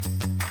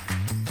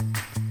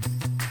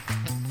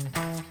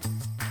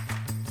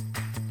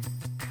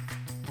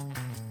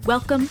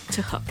Welcome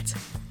to Hooked.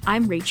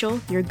 I'm Rachel,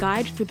 your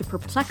guide through the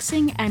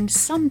perplexing and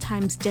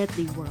sometimes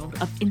deadly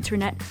world of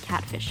internet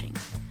catfishing.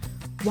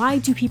 Why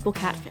do people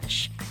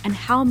catfish, and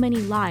how many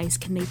lies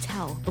can they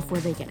tell before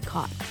they get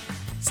caught?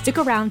 Stick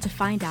around to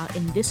find out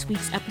in this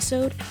week's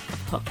episode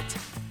of Hooked.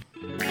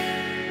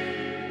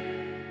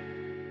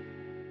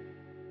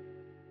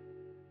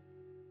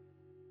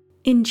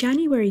 In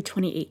January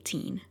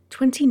 2018,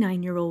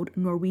 29-year-old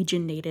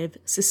Norwegian native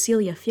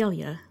Cecilia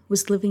Fjellje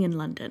was living in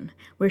London,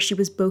 where she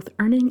was both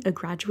earning a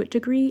graduate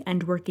degree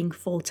and working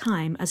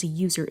full-time as a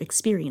user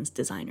experience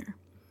designer.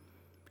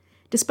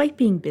 Despite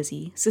being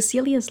busy,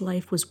 Cecilia's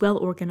life was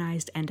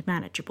well-organized and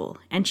manageable,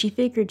 and she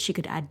figured she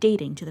could add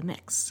dating to the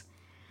mix.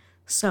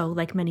 So,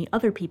 like many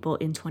other people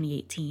in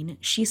 2018,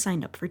 she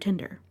signed up for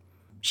Tinder.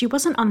 She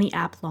wasn't on the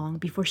app long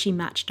before she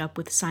matched up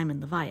with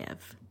Simon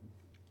Leviev.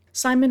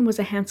 Simon was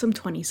a handsome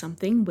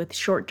 20-something with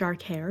short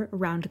dark hair,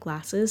 round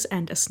glasses,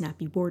 and a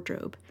snappy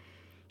wardrobe.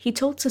 He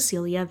told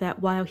Cecilia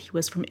that while he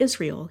was from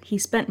Israel, he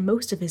spent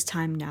most of his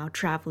time now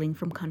traveling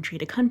from country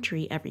to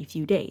country every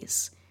few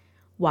days.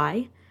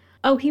 Why?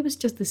 Oh, he was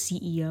just the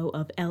CEO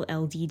of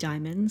LLD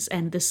Diamonds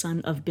and the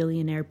son of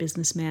billionaire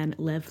businessman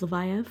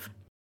Leviev.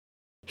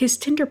 His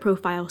Tinder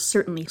profile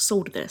certainly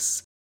sold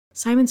this.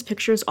 Simon's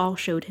pictures all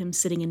showed him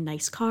sitting in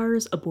nice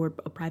cars, aboard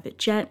a private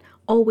jet,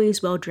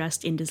 always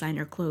well-dressed in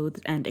designer clothes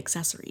and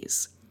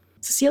accessories.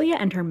 Cecilia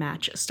and her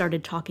match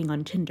started talking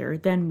on Tinder,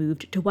 then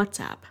moved to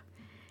WhatsApp.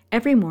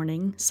 Every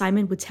morning,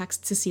 Simon would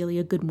text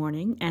Cecilia good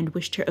morning and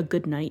wished her a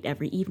good night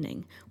every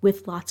evening,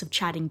 with lots of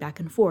chatting back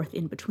and forth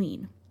in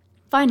between.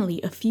 Finally,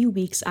 a few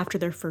weeks after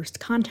their first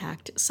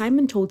contact,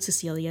 Simon told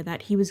Cecilia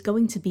that he was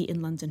going to be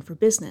in London for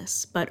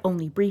business, but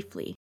only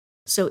briefly.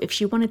 So if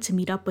she wanted to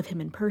meet up with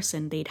him in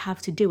person, they'd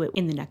have to do it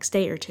in the next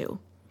day or two.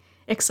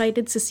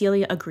 Excited,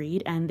 Cecilia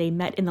agreed, and they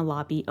met in the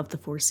lobby of the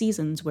Four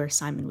Seasons where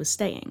Simon was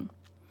staying.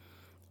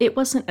 It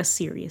wasn't a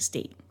serious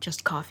date,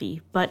 just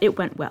coffee, but it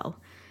went well.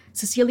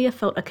 Cecilia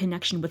felt a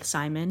connection with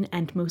Simon,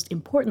 and most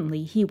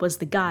importantly, he was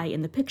the guy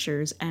in the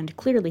pictures and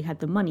clearly had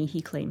the money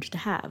he claimed to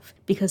have,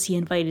 because he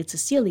invited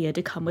Cecilia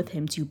to come with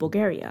him to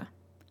Bulgaria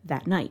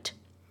that night.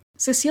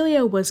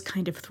 Cecilia was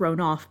kind of thrown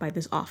off by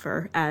this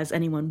offer, as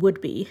anyone would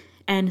be,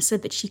 and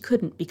said that she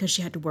couldn't because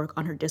she had to work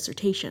on her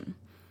dissertation.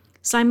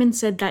 Simon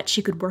said that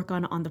she could work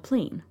on the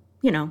plane,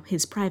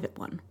 his private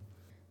one.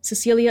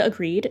 Cecilia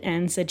agreed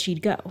and said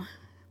she'd go.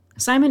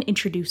 Simon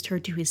introduced her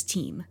to his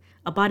team,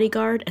 a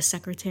bodyguard, a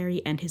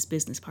secretary, and his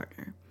business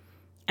partner.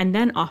 And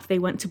then off they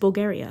went to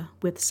Bulgaria,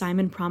 with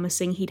Simon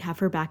promising he'd have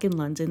her back in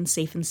London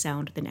safe and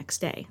sound the next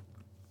day.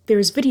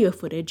 There's video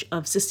footage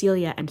of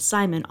Cecilia and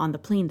Simon on the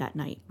plane that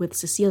night, with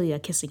Cecilia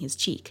kissing his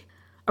cheek.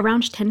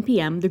 Around 10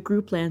 p.m., the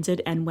group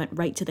landed and went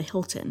right to the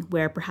Hilton,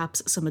 where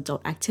perhaps some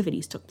adult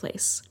activities took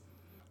place.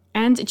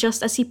 And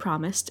just as he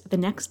promised, the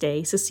next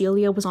day,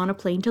 Cecilia was on a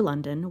plane to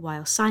London,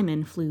 while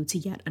Simon flew to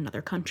yet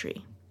another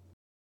country.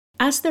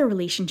 As their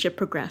relationship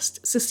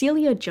progressed,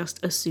 Cecilia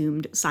just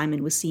assumed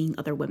Simon was seeing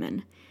other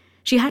women.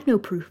 She had no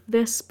proof of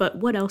this, but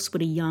what else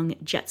would a young,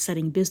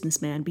 jet-setting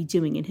businessman be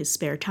doing in his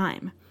spare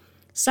time?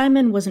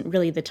 Simon wasn't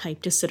really the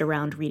type to sit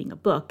around reading a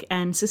book,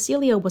 and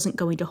Cecilia wasn't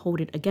going to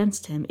hold it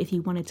against him if he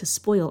wanted to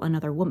spoil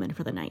another woman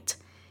for the night.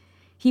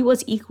 He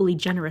was equally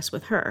generous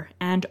with her,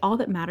 and all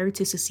that mattered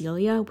to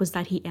Cecilia was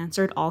that he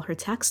answered all her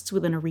texts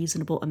within a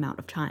reasonable amount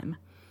of time.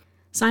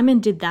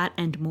 Simon did that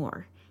and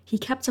more. He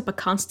kept up a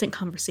constant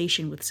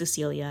conversation with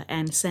Cecilia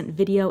and sent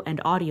video and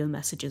audio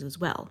messages as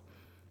well.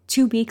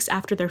 2 weeks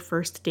after their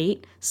first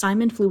date,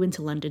 Simon flew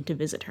into London to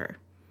visit her.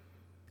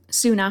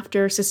 Soon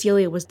after,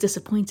 Cecilia was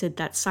disappointed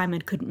that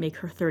Simon couldn't make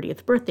her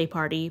 30th birthday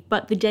party,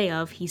 but the day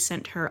of, he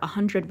sent her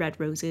 100 red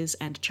roses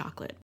and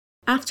chocolate.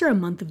 After a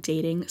month of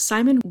dating,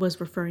 Simon was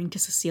referring to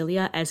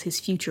Cecilia as his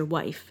future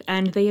wife,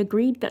 and they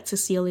agreed that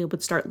Cecilia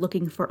would start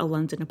looking for a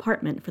London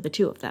apartment for the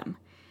two of them.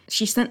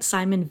 She sent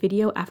Simon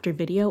video after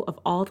video of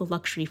all the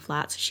luxury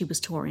flats she was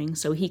touring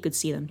so he could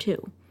see them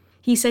too.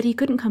 He said he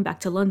couldn't come back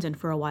to London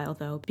for a while,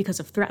 though,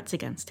 because of threats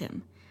against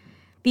him.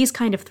 These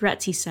kind of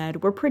threats, he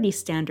said, were pretty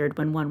standard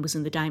when one was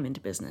in the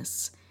diamond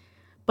business.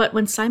 But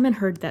when Simon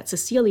heard that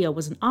Cecilia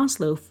was in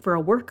Oslo for a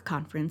work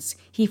conference,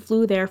 he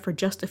flew there for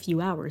just a few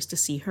hours to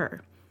see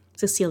her.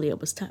 Cecilia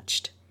was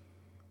touched.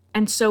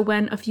 And so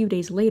when, a few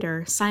days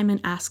later, Simon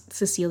asked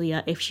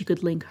Cecilia if she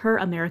could link her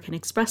American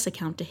Express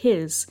account to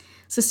his,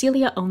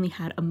 Cecilia only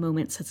had a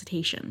moment's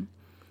hesitation.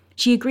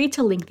 She agreed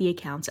to link the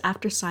accounts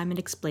after Simon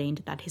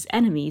explained that his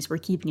enemies were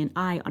keeping an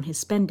eye on his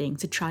spending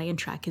to try and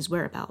track his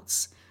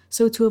whereabouts.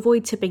 So to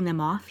avoid tipping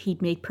them off,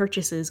 he'd make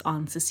purchases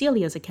on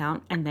Cecilia's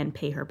account and then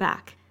pay her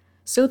back.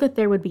 So that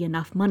there would be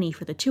enough money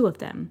for the two of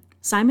them,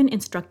 Simon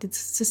instructed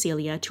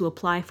Cecilia to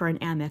apply for an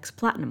Amex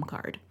Platinum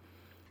card.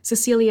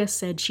 Cecilia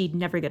said she'd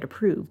never get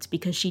approved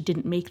because she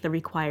didn't make the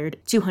required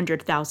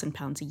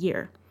 £200,000 a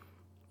year.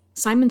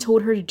 Simon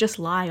told her to just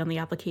lie on the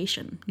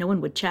application. No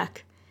one would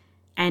check.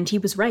 And he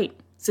was right.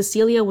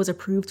 Cecilia was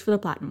approved for the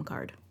Platinum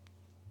card.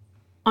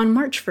 On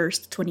March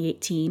 1st,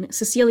 2018,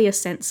 Cecilia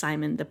sent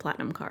Simon the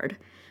Platinum card.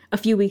 A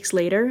few weeks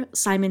later,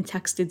 Simon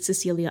texted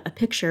Cecilia a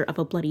picture of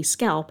a bloody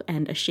scalp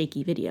and a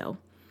shaky video.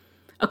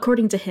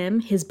 According to him,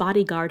 his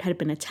bodyguard had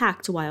been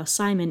attacked while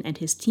Simon and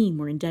his team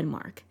were in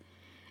Denmark.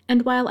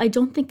 And while I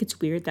don't think it's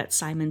weird that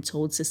Simon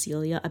told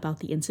Cecilia about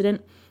the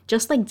incident,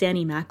 just like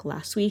Danny Mac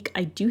last week,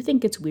 I do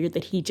think it's weird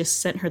that he just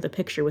sent her the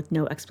picture with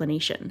no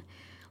explanation.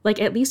 Like,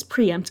 at least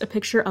preempt a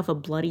picture of a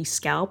bloody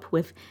scalp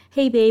with,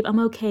 "Hey babe, I'm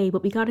okay,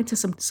 but we got into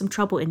some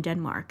trouble in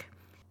Denmark."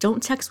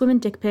 Don't text women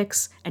dick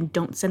pics, and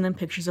don't send them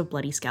pictures of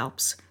bloody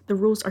scalps. The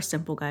rules are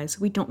simple, guys.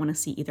 We don't want to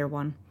see either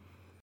one.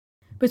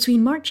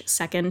 Between March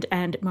 2nd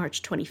and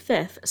March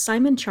 25th,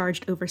 Simon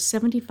charged over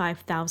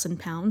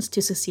 £75,000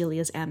 to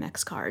Cecilia's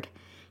Amex card.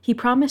 He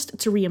promised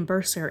to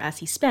reimburse her as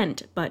he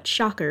spent, but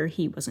shocker,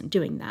 he wasn't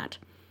doing that.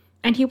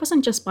 And he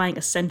wasn't just buying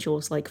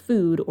essentials like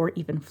food or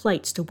even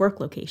flights to work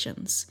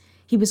locations.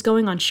 He was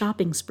going on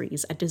shopping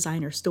sprees at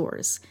designer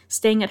stores,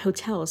 staying at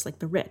hotels like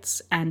the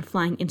Ritz, and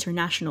flying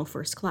international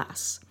first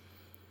class.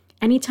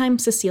 Anytime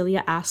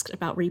Cecilia asked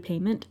about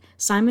repayment,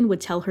 Simon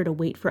would tell her to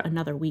wait for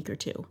another week or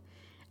two.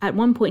 At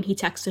one point he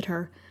texted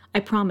her, "I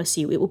promise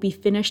you, it will be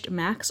finished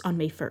max on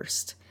May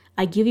 1st.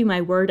 I give you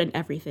my word and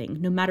everything,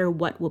 no matter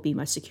what will be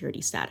my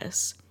security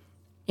status."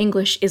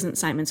 English isn't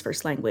Simon's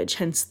first language,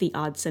 hence the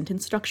odd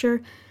sentence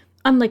structure.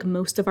 Unlike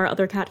most of our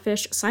other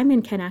catfish,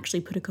 Simon can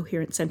actually put a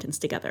coherent sentence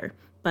together,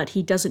 but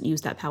he doesn't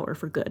use that power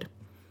for good.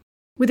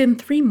 Within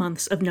 3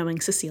 months of knowing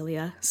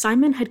Cecilia,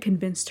 Simon had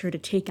convinced her to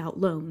take out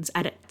loans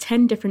at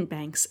 10 different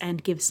banks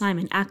and give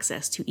Simon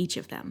access to each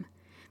of them.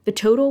 The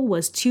total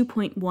was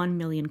 2.1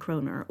 million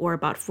kroner, or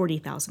about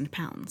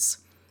 £40,000.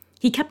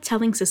 He kept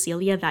telling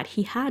Cecilia that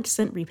he had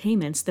sent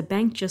repayments, the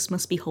bank just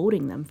must be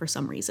holding them for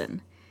some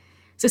reason.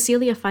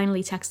 Cecilia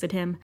finally texted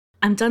him,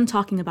 "I'm done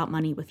talking about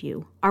money with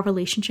you. Our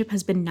relationship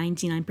has been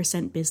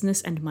 99%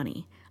 business and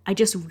money. I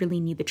just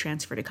really need the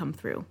transfer to come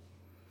through."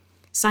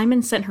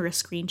 Simon sent her a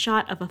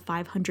screenshot of a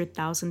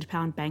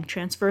 £500,000 bank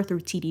transfer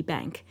through TD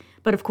Bank,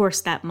 but of course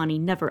that money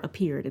never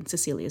appeared in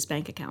Cecilia's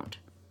bank account.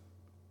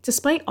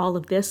 Despite all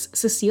of this,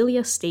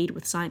 Cecilia stayed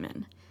with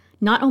Simon.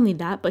 Not only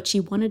that, but she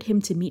wanted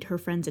him to meet her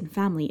friends and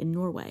family in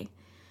Norway.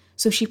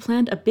 So she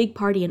planned a big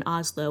party in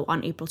Oslo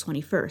on April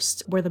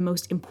 21st, where the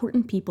most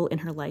important people in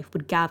her life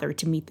would gather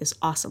to meet this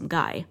awesome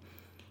guy.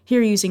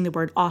 Here using the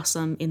word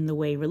awesome in the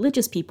way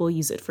religious people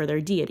use it for their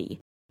deity.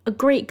 A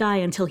great guy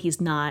until he's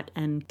not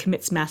and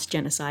commits mass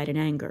genocide in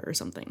anger or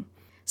something.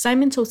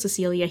 Simon told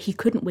Cecilia he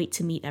couldn't wait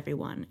to meet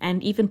everyone,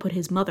 and even put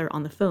his mother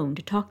on the phone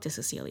to talk to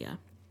Cecilia.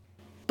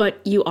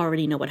 But you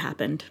already know what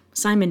happened.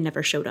 Simon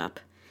never showed up.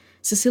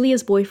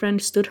 Cecilia's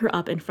boyfriend stood her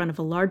up in front of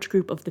a large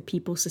group of the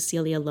people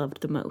Cecilia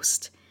loved the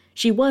most.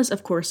 She was,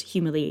 of course,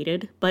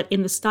 humiliated, but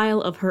in the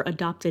style of her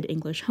adopted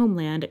English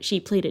homeland, she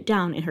played it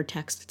down in her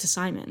text to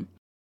Simon.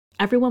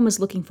 "Everyone was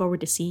looking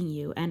forward to seeing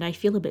you, and I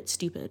feel a bit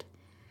stupid."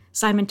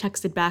 Simon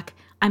texted back,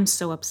 "I'm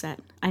so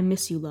upset. I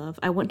miss you, love.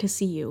 I want to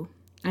see you.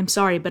 I'm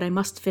sorry, but I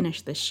must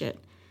finish this shit."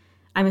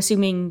 I'm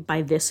assuming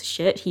by this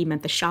shit he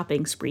meant the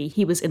shopping spree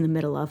he was in the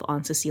middle of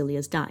on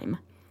Cecilia's dime.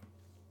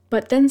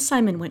 But then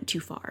Simon went too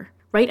far.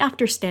 Right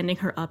after standing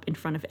her up in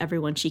front of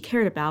everyone she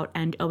cared about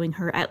and owing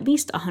her at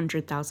least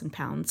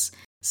 £100,000,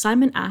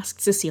 Simon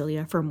asked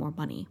Cecilia for more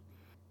money.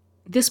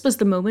 This was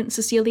the moment,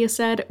 Cecilia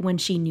said, when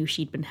she knew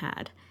she'd been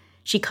had.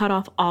 She cut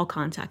off all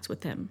contact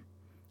with him.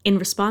 In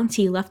response,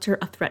 he left her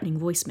a threatening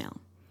voicemail.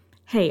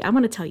 "Hey, I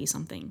want to tell you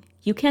something.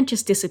 You can't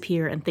just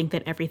disappear and think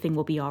that everything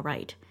will be all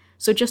right.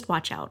 So just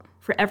watch out.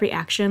 For every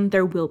action,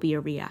 there will be a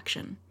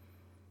reaction."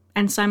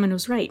 And Simon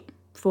was right.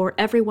 For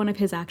every one of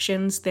his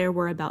actions, there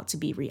were about to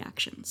be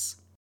reactions.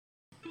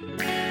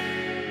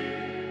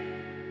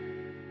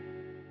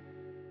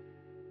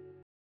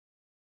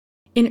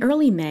 In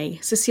early May,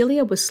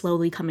 Cecilia was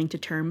slowly coming to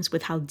terms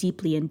with how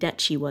deeply in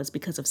debt she was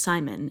because of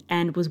Simon,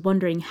 and was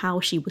wondering how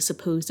she was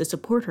supposed to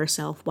support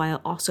herself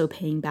while also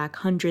paying back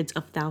hundreds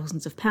of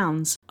thousands of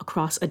pounds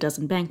across a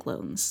dozen bank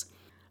loans.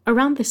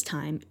 Around this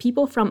time,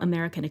 people from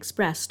American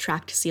Express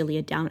tracked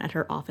Celia down at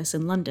her office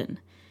in London.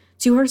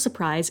 To her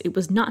surprise, it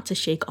was not to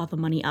shake all the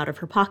money out of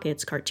her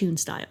pockets cartoon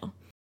style.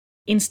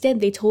 Instead,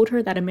 they told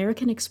her that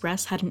American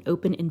Express had an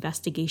open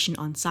investigation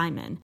on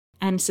Simon,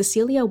 and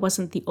Cecilia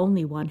wasn't the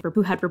only one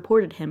who had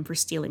reported him for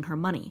stealing her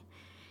money.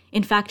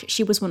 In fact,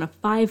 she was one of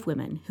 5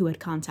 women who had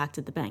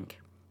contacted the bank.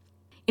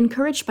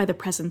 Encouraged by the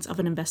presence of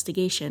an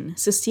investigation,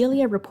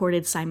 Cecilia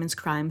reported Simon's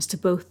crimes to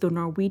both the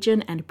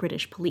Norwegian and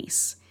British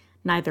police.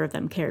 Neither of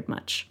them cared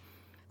much.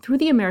 Through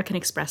the American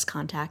Express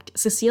contact,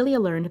 Cecilia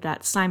learned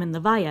that Simon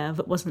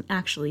Leviev wasn't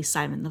actually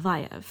Simon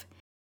Leviev.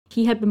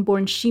 He had been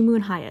born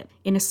Shimon Hayat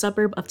in a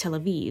suburb of Tel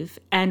Aviv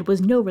and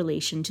was no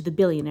relation to the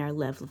billionaire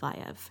Lev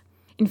Leviev.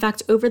 In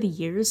fact, over the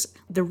years,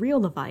 the real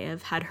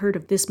Leviev had heard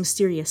of this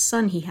mysterious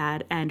son he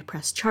had and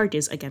pressed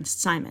charges against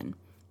Simon.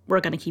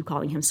 We're going to keep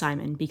calling him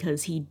Simon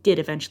because he did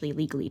eventually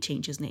legally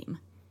change his name.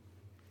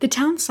 The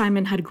town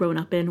Simon had grown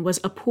up in was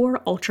a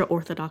poor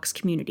ultra-Orthodox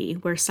community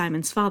where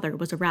Simon's father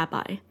was a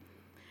rabbi.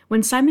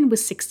 When Simon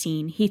was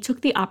 16, he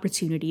took the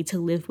opportunity to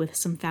live with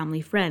some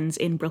family friends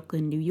in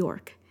Brooklyn, New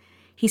York.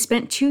 He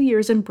spent 2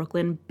 years in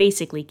Brooklyn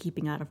basically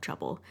keeping out of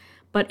trouble,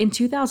 But in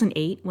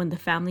 2008, when the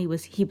family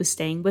he was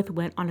staying with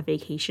went on a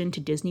vacation to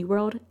Disney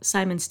World,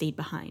 Simon stayed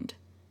behind.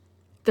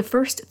 The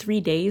first 3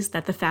 days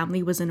that the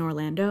family was in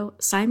Orlando,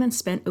 Simon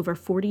spent over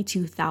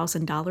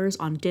 $42,000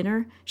 on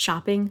dinner,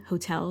 shopping,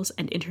 hotels,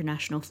 and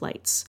international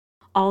flights,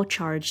 all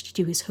charged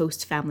to his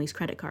host family's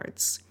credit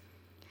cards.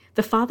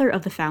 The father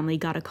of the family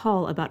got a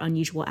call about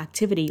unusual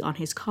activity on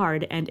his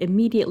card and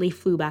immediately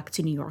flew back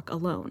to New York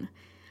alone.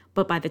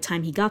 But by the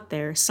time he got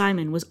there,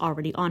 Simon was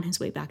already on his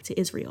way back to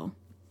Israel.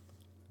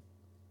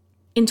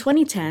 In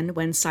 2010,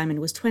 when Simon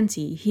was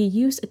 20, he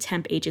used a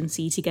temp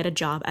agency to get a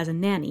job as a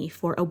nanny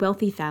for a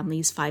wealthy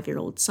family's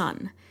 5-year-old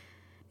son.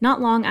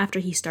 Not long after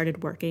he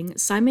started working,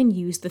 Simon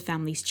used the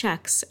family's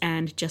checks,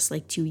 and just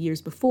like 2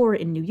 years before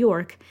in New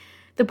York,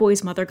 the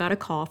boy's mother got a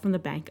call from the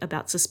bank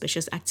about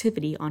suspicious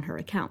activity on her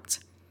account.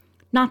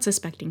 Not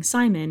suspecting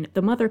Simon,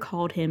 the mother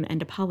called him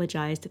and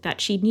apologized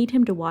that she'd need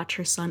him to watch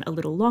her son a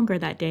little longer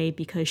that day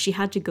because she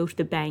had to go to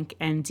the bank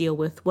and deal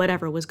with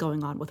whatever was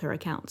going on with her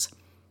account.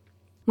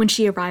 When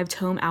she arrived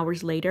home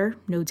hours later,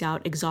 no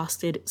doubt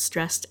exhausted,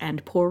 stressed,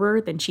 and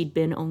poorer than she'd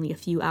been only a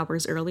few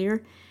hours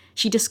earlier,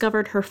 she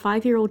discovered her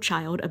 5-year-old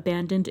child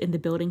abandoned in the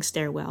building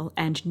stairwell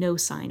and no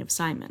sign of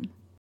Simon.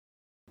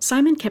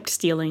 Simon kept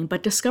stealing,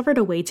 but discovered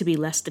a way to be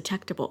less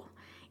detectable.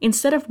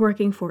 Instead of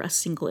working for a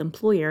single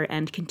employer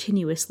and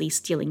continuously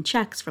stealing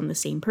checks from the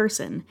same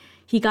person,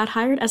 he got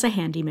hired as a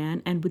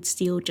handyman and would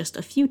steal just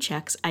a few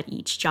checks at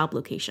each job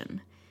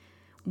location.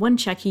 One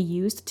check he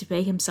used to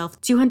pay himself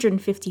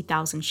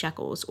 250,000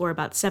 shekels, or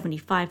about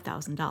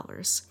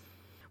 $75,000.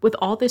 With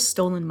all this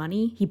stolen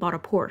money, he bought a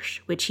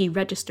Porsche, which he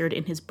registered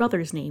in his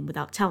brother's name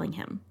without telling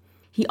him.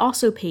 He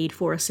also paid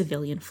for a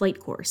civilian flight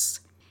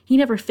course. He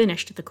never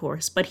finished the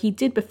course, but he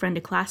did befriend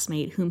a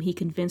classmate whom he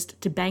convinced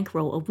to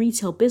bankroll a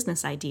retail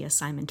business idea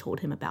Simon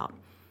told him about.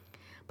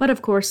 But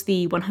of course,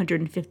 the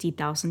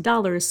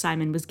 $150,000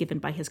 Simon was given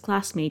by his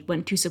classmate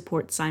went to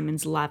support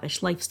Simon's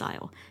lavish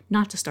lifestyle,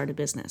 not to start a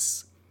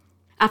business.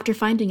 After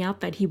finding out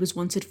that he was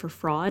wanted for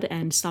fraud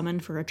and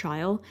summoned for a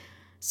trial,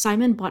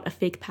 Simon bought a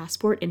fake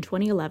passport in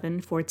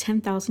 2011 for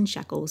 10,000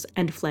 shekels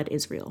and fled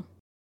Israel.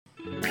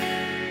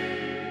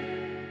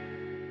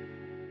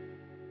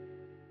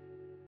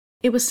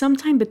 It was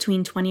sometime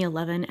between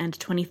 2011 and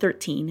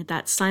 2013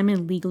 that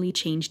Simon legally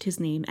changed his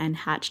name and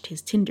hatched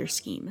his Tinder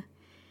scheme.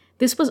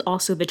 This was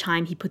also the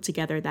time he put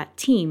together that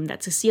team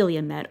that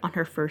Cecilia met on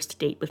her first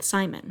date with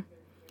Simon.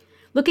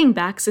 Looking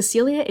back,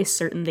 Cecilia is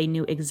certain they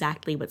knew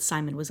exactly what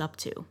Simon was up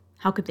to.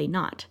 How could they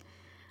not?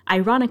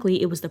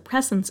 Ironically, it was the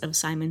presence of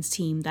Simon's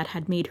team that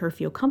had made her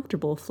feel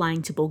comfortable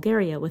flying to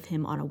Bulgaria with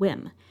him on a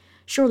whim.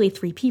 Surely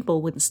 3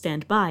 people wouldn't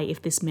stand by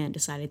if this man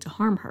decided to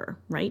harm her,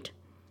 right?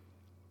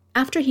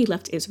 After he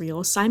left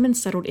Israel, Simon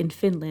settled in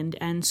Finland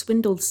and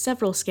swindled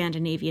several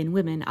Scandinavian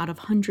women out of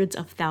hundreds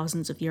of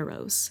thousands of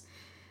euros.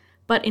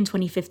 But in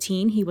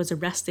 2015, he was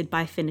arrested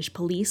by Finnish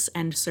police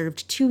and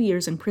served 2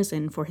 years in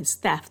prison for his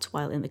theft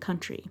while in the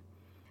country.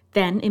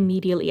 Then,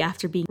 immediately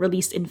after being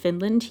released in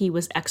Finland, he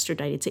was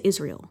extradited to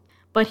Israel.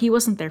 But he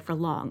wasn't there for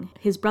long.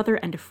 His brother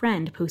and a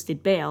friend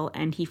posted bail,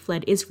 and he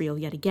fled Israel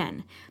yet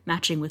again,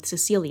 matching with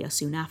Cecilia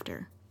soon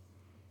after.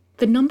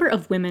 The number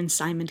of women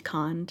Simon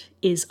conned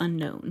is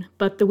unknown,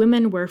 but the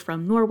women were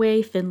from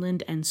Norway,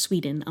 Finland, and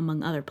Sweden,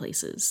 among other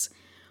places.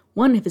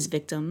 One of his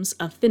victims,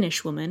 a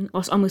Finnish woman,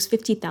 lost almost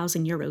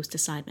 50,000 euros to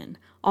Simon,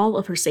 all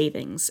of her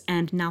savings,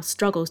 and now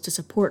struggles to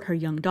support her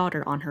young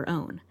daughter on her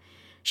own.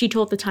 She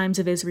told the Times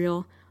of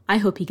Israel, "I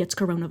hope he gets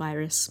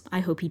coronavirus. I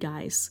hope he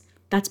dies.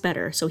 That's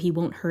better, so he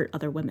won't hurt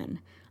other women.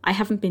 I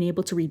haven't been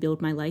able to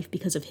rebuild my life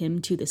because of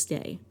him to this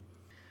day."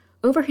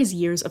 Over his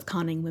years of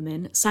conning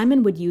women,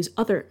 Simon would use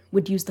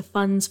the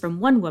funds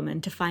from one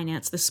woman to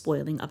finance the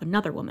spoiling of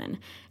another woman,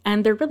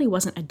 and there really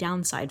wasn't a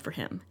downside for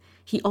him.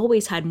 He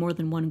always had more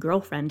than one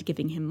girlfriend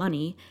giving him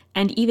money,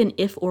 and even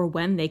if or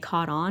when they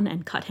caught on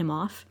and cut him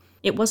off,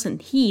 it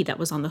wasn't he that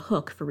was on the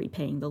hook for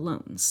repaying the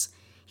loans.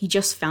 He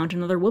just found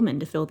another woman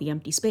to fill the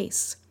empty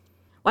space.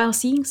 While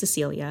seeing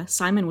Cecilia,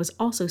 Simon was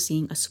also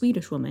seeing a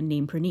Swedish woman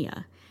named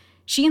Pernilla.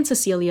 She and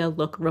Cecilia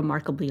look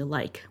remarkably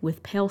alike,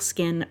 with pale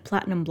skin,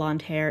 platinum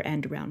blonde hair,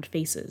 and round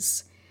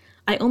faces.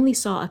 I only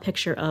saw a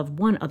picture of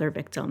one other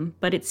victim,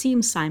 but it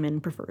seems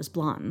Simon prefers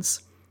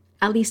blondes.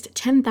 At least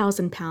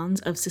 10,000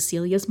 pounds of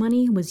Cecilia's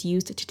money was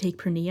used to take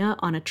Pernilla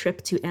on a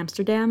trip to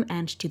Amsterdam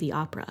and to the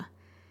opera.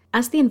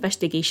 As the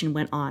investigation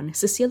went on,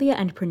 Cecilia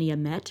and Pernilla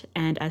met,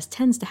 and as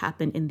tends to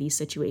happen in these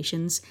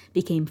situations,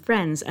 became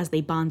friends as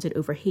they bonded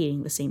over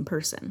hating the same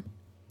person.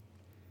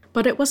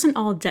 But it wasn't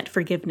all debt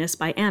forgiveness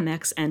by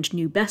Amex and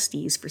new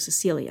besties for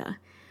Cecilia.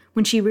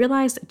 When she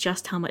realized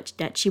just how much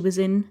debt she was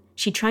in,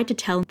 she tried to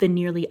tell the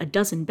nearly a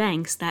dozen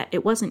banks that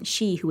it wasn't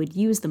she who had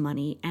used the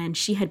money and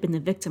she had been the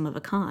victim of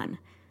a con.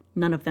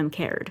 None of them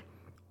cared.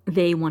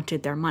 They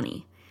wanted their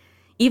money.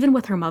 Even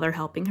with her mother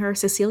helping her,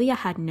 Cecilia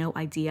had no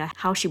idea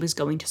how she was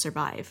going to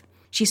survive.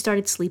 She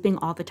started sleeping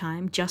all the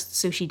time just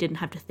so she didn't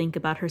have to think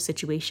about her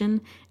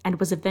situation and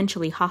was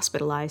eventually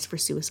hospitalized for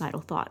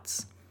suicidal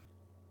thoughts.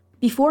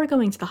 Before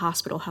going to the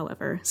hospital,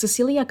 however,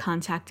 Cecilia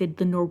contacted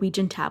the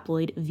Norwegian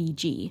tabloid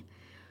VG.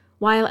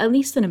 While, at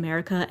least in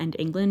America and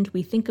England,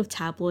 we think of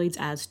tabloids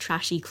as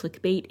trashy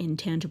clickbait in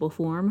tangible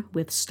form,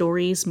 with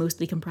stories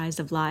mostly comprised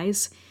of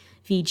lies,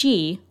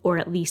 VG, or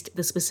at least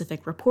the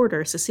specific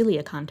reporter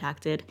Cecilia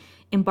contacted,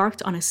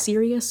 embarked on a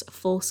serious,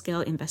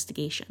 full-scale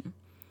investigation.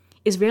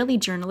 Israeli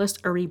journalist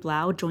Uri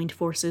Blau joined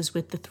forces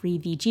with the 3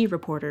 VG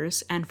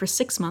reporters, and for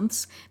 6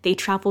 months, they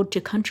traveled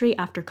to country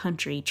after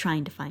country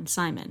trying to find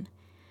Simon.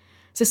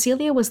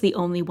 Cecilia was the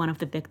only one of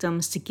the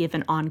victims to give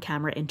an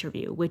on-camera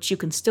interview, which you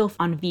can still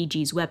find on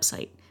VG's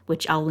website,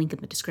 which I'll link in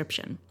the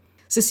description.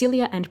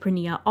 Cecilia and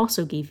Pranea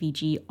also gave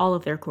VG all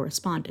of their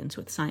correspondence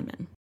with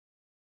Simon.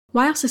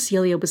 While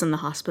Cecilia was in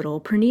the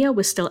hospital, Pranea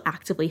was still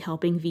actively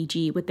helping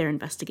VG with their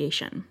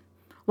investigation.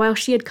 While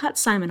she had cut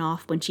Simon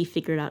off when she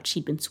figured out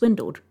she'd been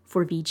swindled,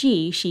 for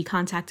VG, she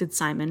contacted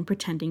Simon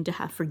pretending to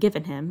have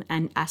forgiven him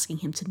and asking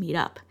him to meet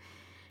up.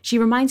 She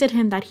reminded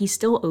him that he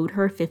still owed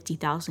her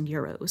 50,000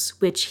 euros,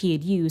 which he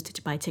had used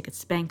to buy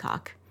tickets to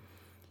Bangkok.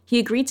 He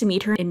agreed to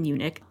meet her in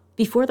Munich.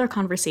 Before their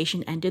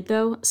conversation ended,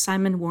 though,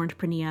 Simon warned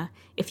Pranea,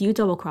 "If you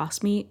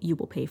double-cross me, you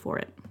will pay for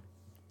it."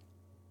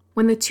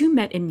 When the two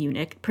met in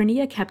Munich,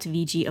 Pranea kept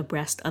VG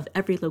abreast of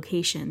every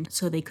location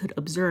so they could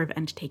observe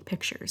and take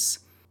pictures.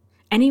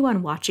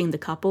 Anyone watching the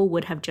couple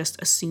would have just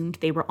assumed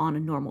they were on a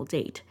normal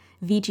date.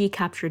 VG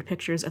captured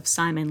pictures of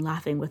Simon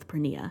laughing with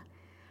Pranea.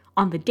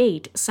 On the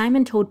date,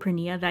 Simon told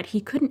Pranea that he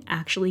couldn't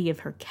actually give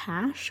her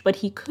cash, but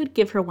he could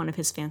give her one of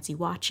his fancy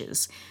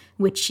watches,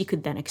 which she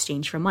could then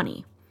exchange for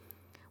money.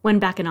 When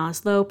back in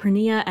Oslo,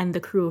 Pranea and the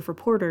crew of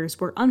reporters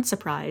were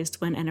unsurprised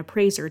when an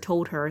appraiser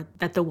told her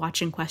that the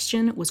watch in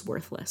question was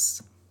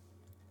worthless.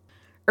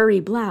 Uri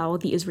Blau,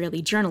 the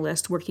Israeli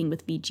journalist working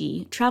with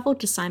VG, traveled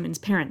to Simon's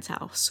parents'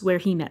 house, where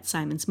he met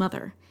Simon's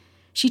mother.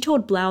 She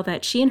told Blau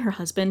that she and her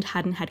husband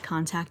hadn't had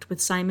contact with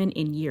Simon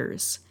in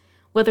years.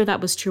 Whether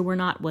that was true or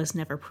not was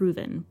never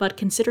proven, but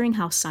considering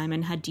how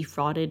Simon had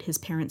defrauded his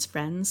parents'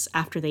 friends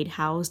after they'd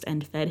housed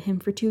and fed him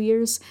for 2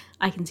 years,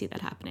 I can see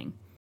that happening.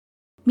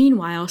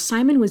 Meanwhile,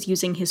 Simon was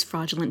using his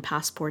fraudulent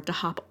passport to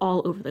hop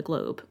all over the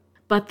globe.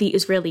 But the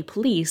Israeli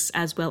police,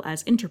 as well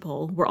as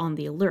Interpol, were on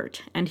the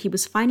alert, and he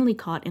was finally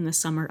caught in the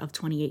summer of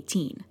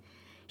 2018.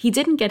 He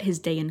didn't get his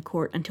day in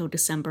court until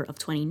December of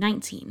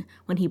 2019,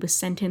 when he was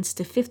sentenced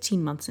to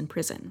 15 months in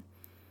prison.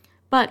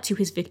 But to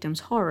his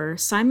victim's horror,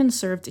 Simon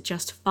served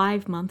just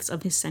 5 months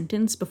of his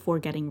sentence before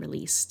getting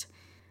released.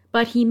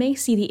 But he may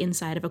see the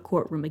inside of a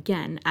courtroom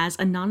again, as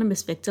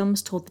anonymous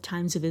victims told the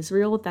Times of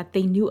Israel that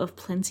they knew of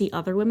plenty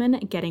other women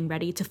getting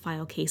ready to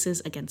file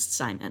cases against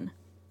Simon.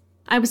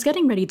 I was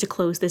getting ready to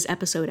close this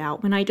episode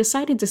out when I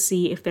decided to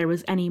see if there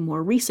was any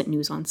more recent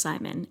news on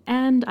Simon,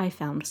 and I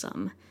found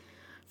some.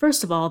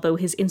 First of all, though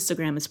his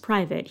Instagram is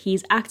private,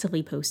 he's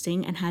actively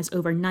posting and has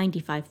over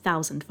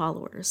 95,000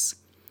 followers.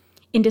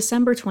 In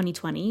December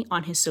 2020,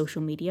 on his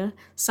social media,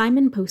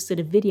 Simon posted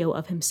a video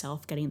of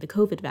himself getting the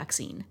COVID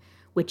vaccine,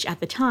 which at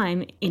the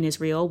time, in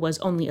Israel, was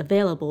only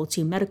available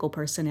to medical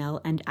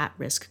personnel and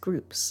at-risk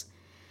groups.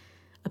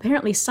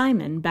 Apparently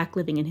Simon, back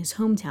living in his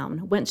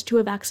hometown, went to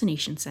a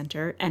vaccination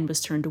center and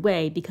was turned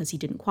away because he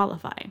didn't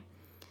qualify.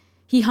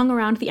 He hung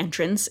around the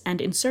entrance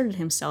and inserted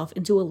himself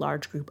into a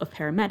large group of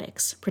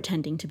paramedics,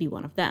 pretending to be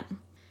one of them.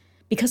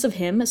 Because of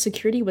him,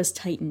 security was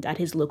tightened at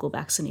his local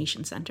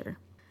vaccination center.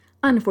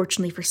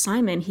 Unfortunately for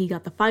Simon, he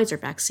got the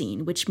Pfizer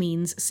vaccine, which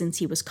means since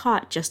he was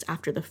caught just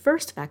after the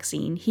first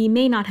vaccine, he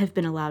may not have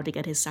been allowed to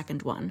get his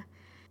second one.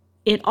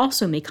 It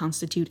also may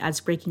constitute as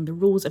breaking the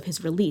rules of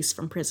his release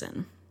from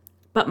prison.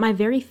 But my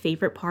very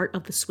favorite part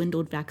of the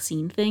swindled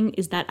vaccine thing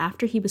is that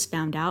after he was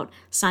found out,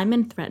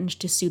 Simon threatened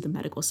to sue the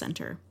medical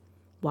center.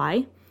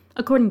 Why?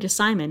 According to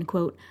Simon,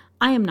 quote,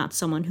 "I am not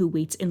someone who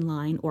waits in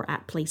line or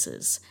at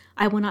places.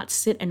 I will not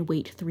sit and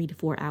wait 3 to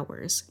 4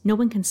 hours. No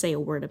one can say a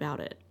word about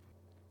it."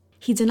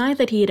 He denied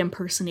that he had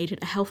impersonated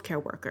a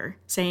healthcare worker,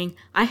 saying,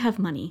 "I have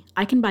money.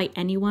 I can buy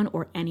anyone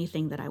or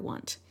anything that I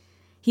want."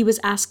 He was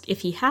asked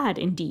if he had,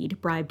 indeed,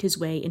 bribed his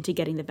way into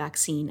getting the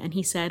vaccine, and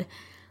he said,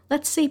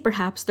 "Let's say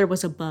perhaps there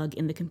was a bug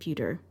in the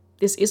computer.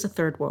 This is a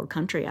third world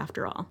country,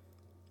 after all."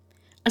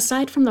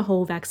 Aside from the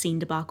whole vaccine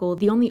debacle,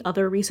 the only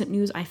other recent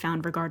news I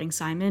found regarding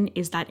Simon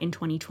is that in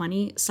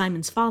 2020,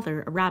 Simon's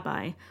father, a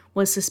rabbi,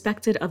 was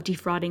suspected of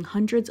defrauding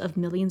hundreds of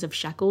millions of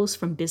shekels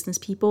from business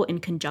people in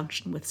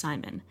conjunction with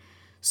Simon.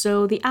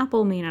 So the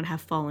apple may not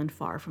have fallen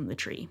far from the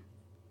tree.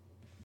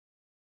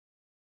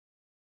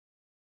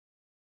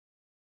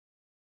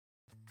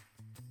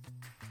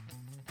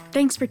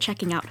 Thanks for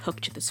checking out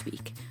Hooked this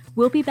week.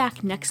 We'll be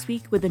back next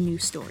week with a new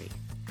story.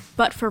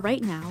 But for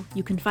right now,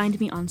 you can find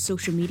me on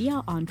social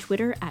media on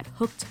Twitter at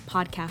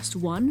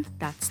HookedPodcast1,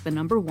 that's the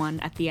number 1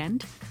 at the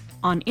end,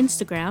 on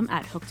Instagram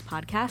at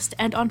HookedPodcast,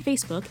 and on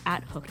Facebook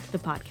at Hooked the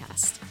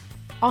Podcast.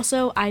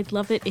 Also, I'd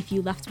love it if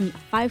you left me a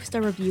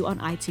 5-star review on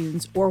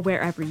iTunes or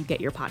wherever you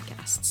get your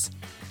podcasts.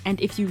 And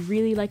if you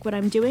really like what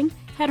I'm doing,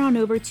 head on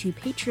over to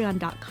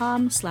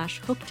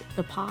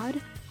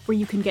patreon.com/hookedthepod, where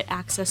you can get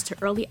access to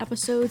early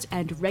episodes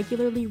and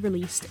regularly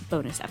released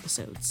bonus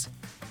episodes.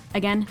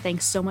 Again,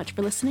 thanks so much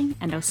for listening,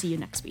 and I'll see you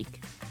next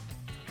week.